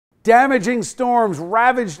Damaging storms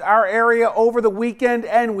ravaged our area over the weekend,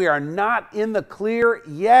 and we are not in the clear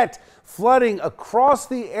yet. Flooding across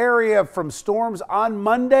the area from storms on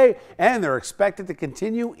Monday, and they're expected to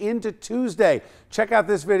continue into Tuesday. Check out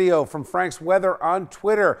this video from Frank's Weather on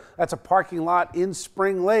Twitter. That's a parking lot in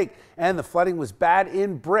Spring Lake, and the flooding was bad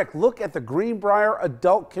in Brick. Look at the Greenbrier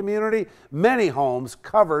adult community. Many homes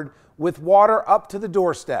covered with water up to the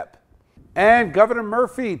doorstep. And Governor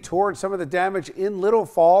Murphy toured some of the damage in Little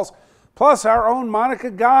Falls. Plus, our own Monica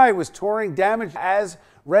Guy was touring damage as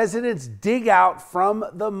residents dig out from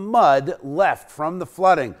the mud left from the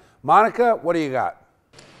flooding. Monica, what do you got?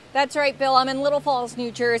 That's right, Bill. I'm in Little Falls,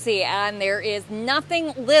 New Jersey, and there is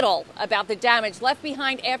nothing little about the damage left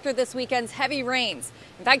behind after this weekend's heavy rains.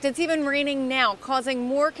 In fact, it's even raining now, causing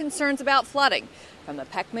more concerns about flooding from the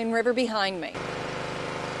Peckman River behind me.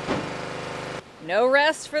 No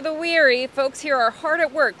rest for the weary. Folks here are hard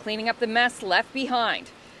at work cleaning up the mess left behind.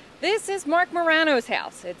 This is Mark Morano's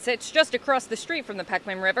house. It sits just across the street from the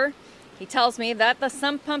Peckman River. He tells me that the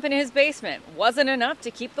sump pump in his basement wasn't enough to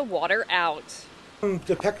keep the water out.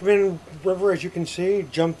 The Peckman River, as you can see,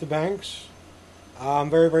 jumped the banks.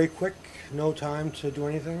 Very, very quick. No time to do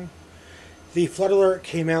anything. The flood alert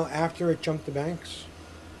came out after it jumped the banks.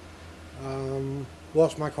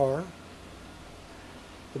 Lost my car.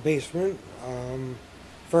 The basement,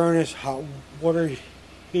 furnace, hot water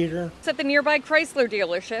heater. It's at the nearby Chrysler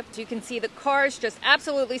dealership. You can see the cars just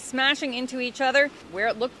absolutely smashing into each other where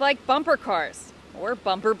it looked like bumper cars or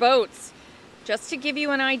bumper boats. Just to give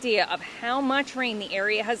you an idea of how much rain the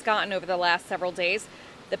area has gotten over the last several days,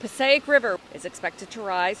 the Passaic River is expected to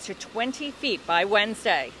rise to 20 feet by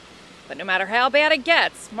Wednesday. But no matter how bad it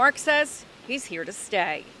gets, Mark says he's here to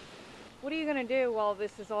stay. What are you going to do while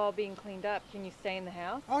this is all being cleaned up? Can you stay in the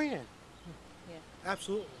house? Oh yeah.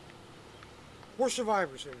 Absolutely. We're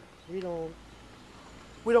survivors here. We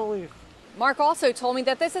don't leave. Mark also told me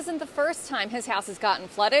that this isn't the first time his house has gotten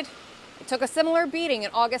flooded. It took a similar beating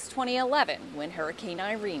in August 2011 when Hurricane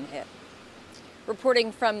Irene hit.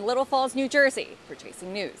 Reporting from Little Falls, New Jersey for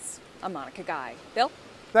Chasing News, I'm Monica Guy. Bill?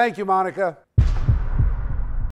 Thank you, Monica.